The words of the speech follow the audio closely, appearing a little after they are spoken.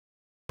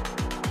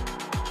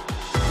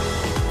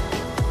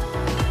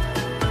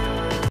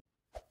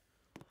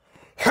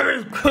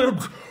Hey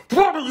kids,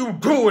 what are you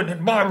doing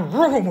in my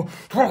room?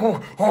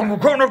 Oh, I'm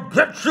gonna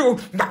get you.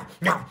 No,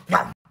 no,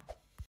 no.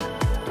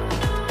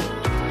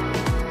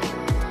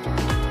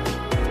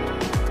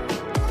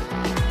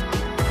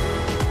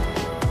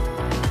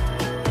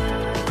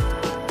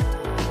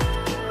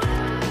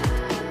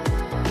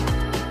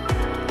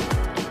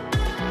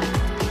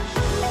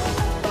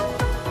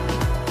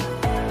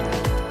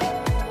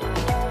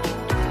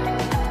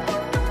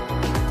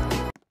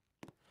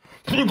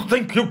 You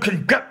think you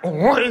can get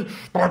away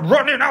by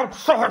running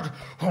outside?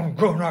 I'm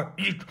gonna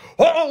eat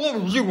all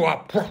of you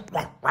up.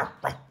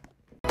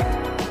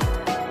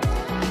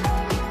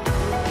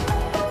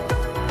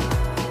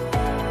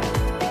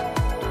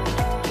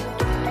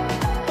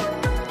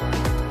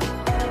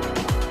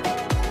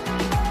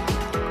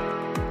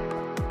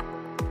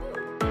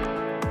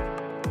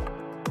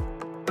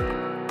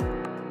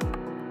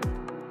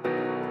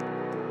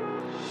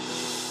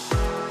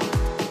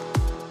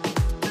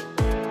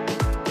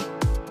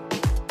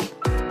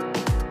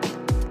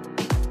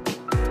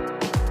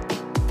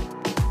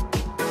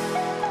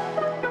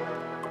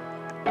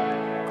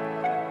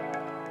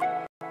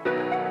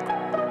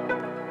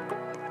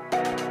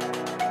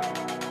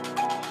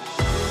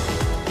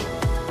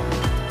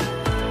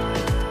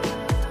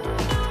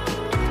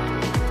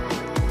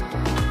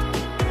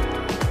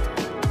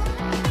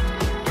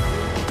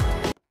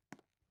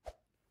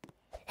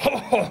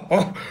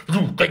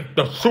 You think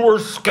the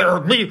sewers scare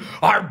me?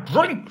 I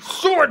drink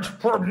sewage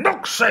for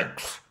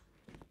milkshakes!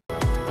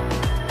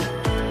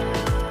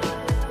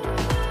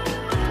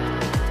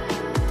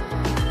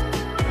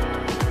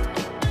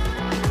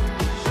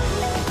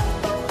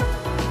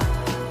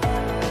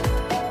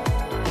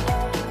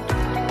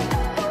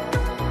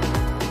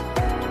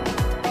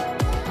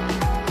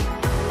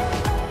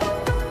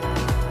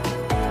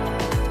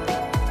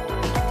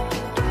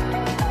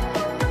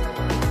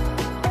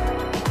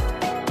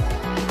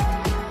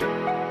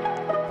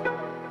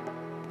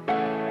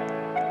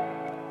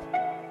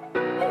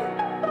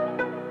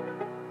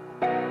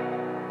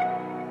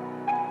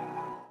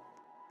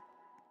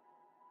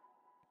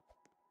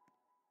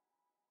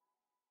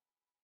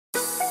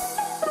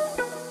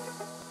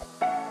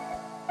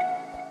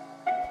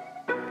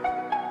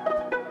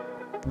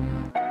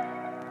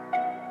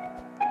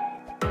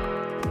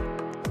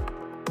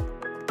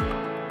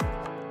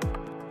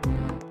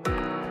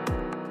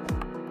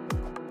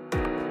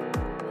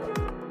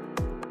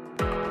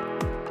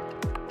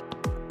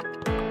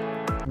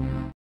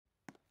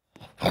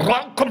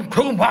 Welcome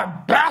to my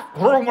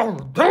bathroom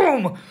of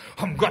doom!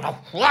 I'm gonna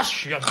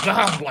flush you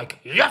down like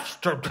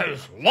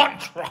yesterday's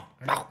lunch.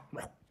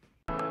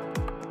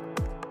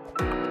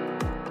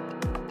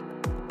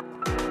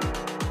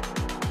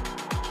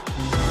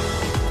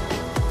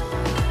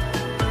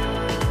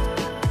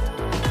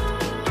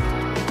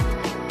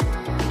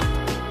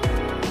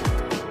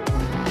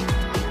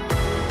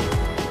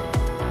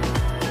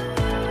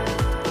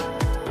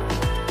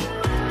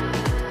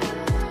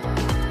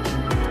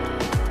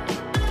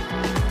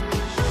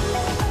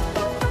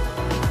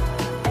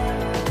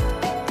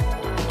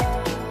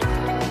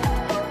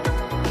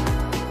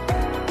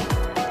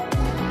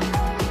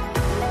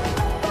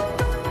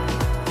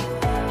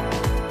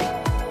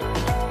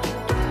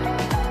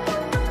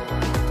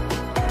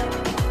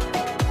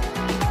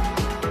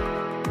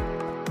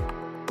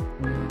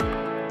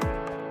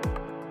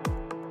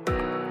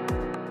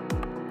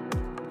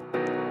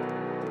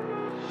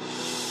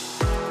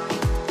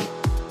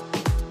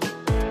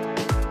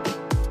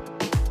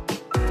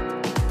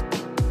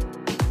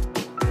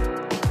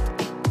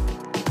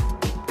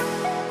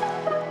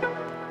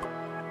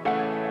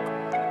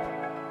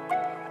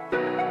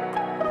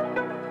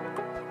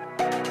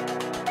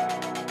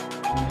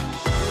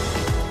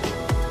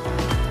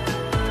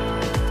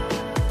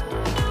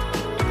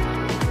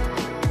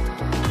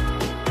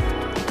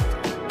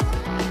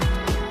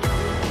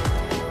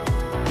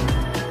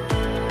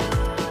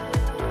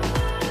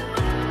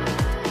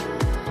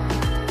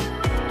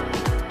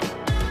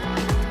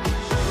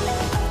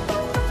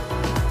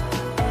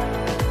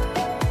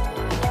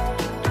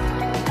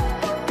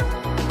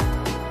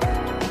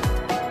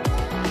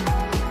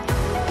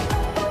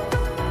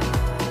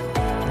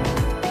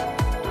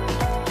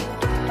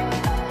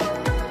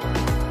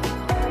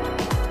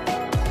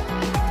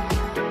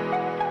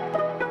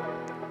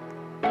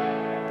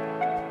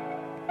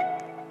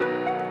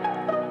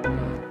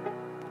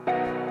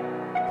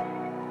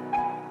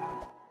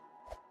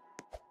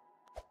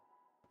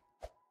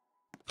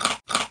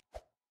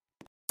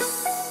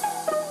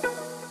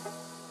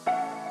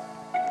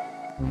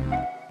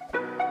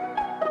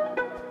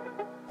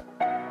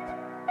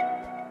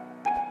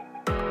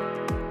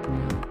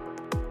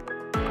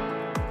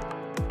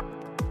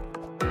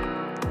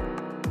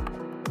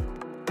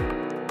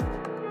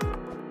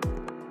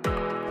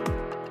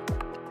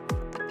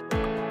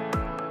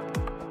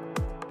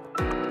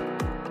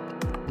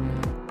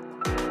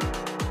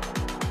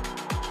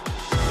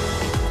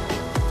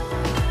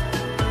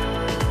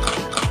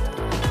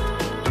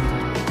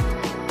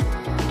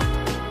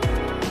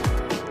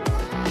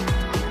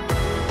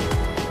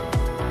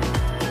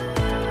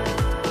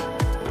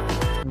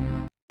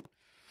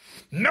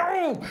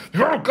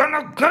 You're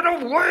gonna get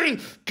away!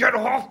 Get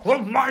off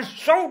of my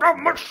soda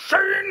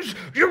machines,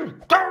 you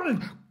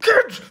dumb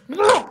kids!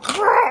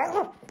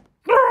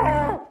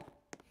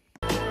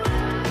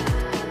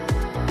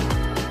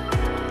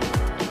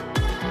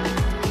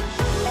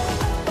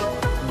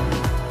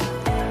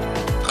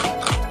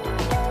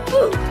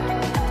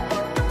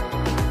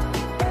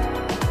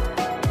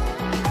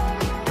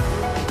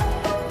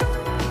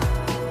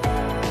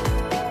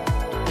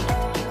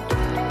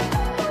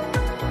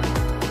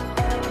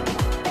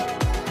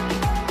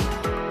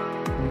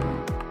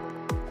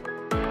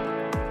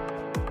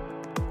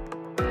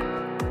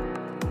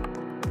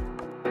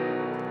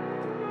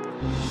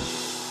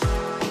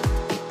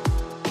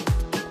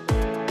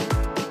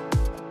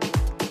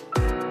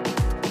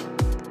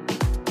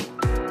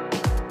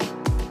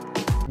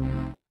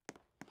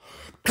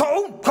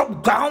 Don't go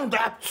down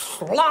that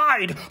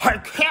slide! I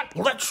can't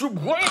let you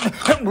win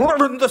and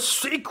learn the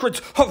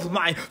secrets of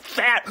my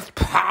fat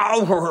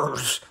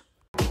powers!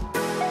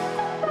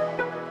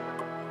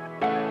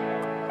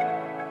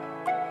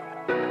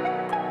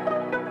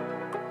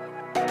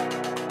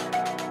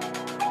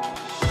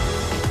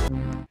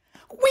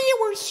 We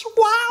were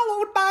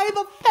swallowed by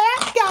the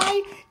fat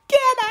guy!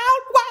 Get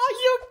out while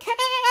you can!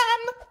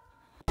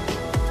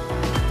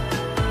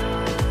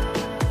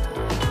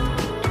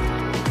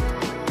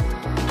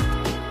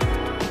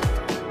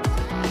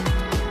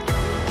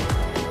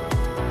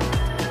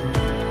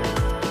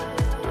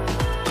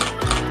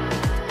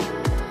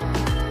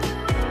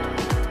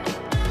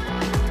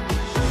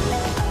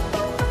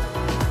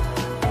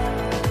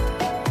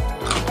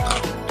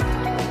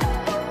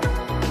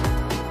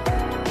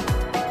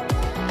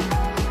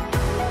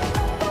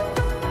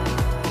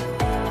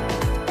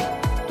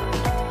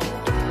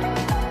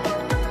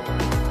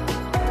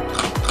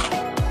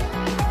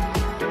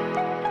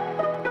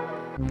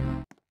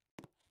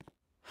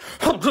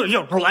 Do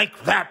you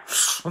like that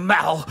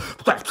smell?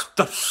 That's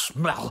the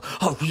smell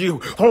of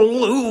you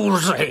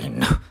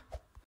losing.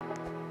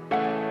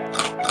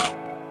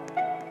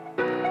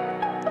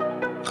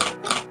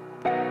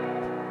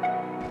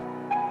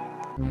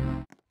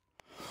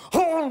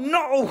 Oh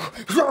no,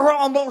 you're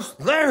almost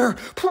there.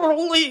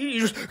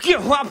 Please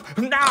give up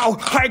now.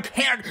 I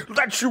can't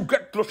let you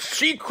get the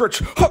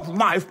secrets of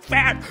my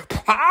fat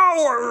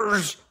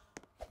powers.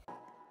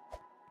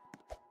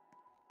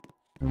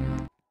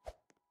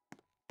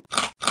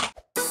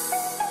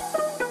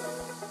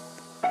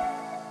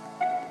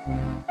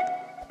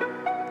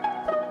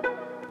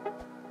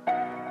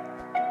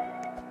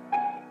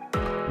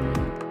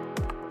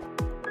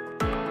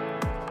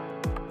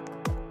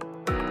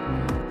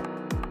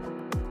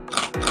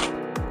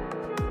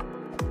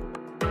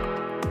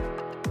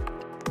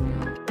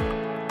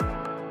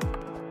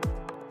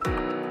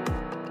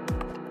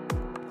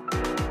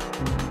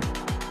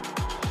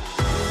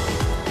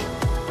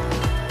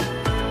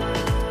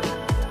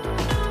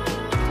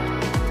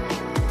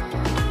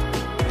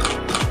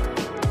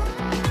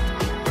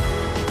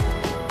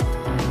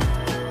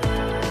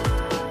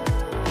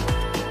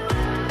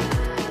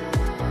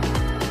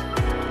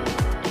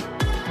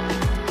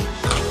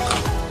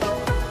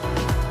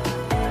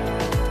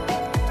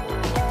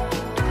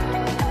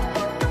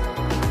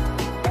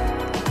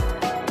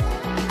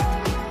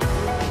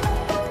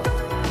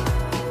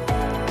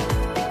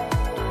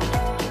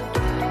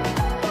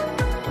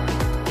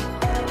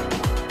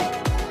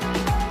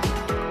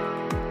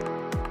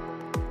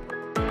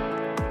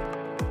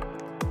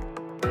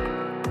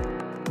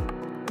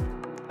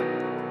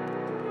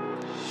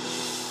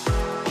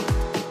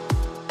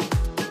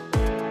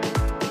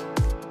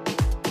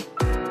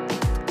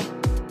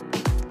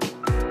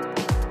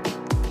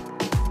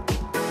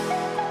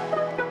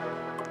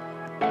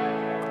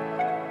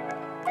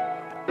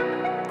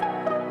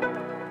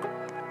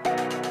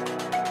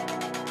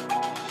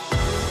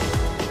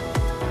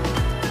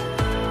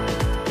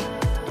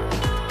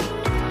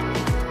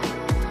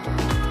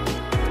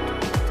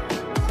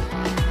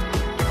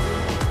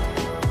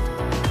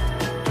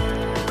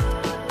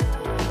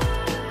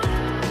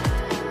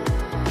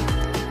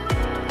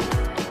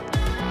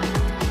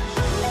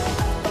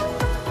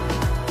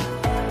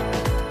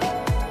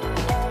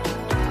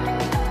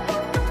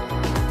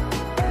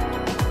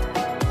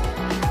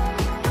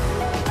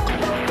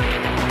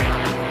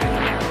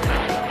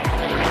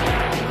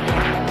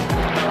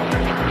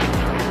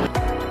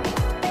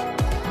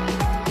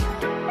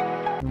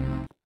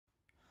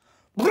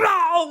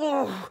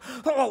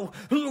 Oh,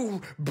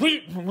 you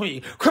beat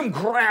me.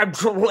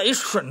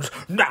 Congratulations.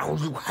 Now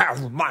you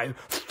have my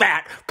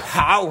fat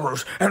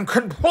powers and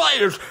can play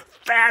as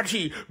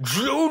Fatty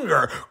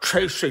Jr.,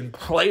 chasing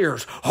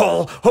players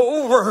all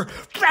over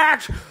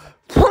that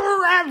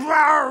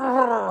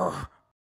forever.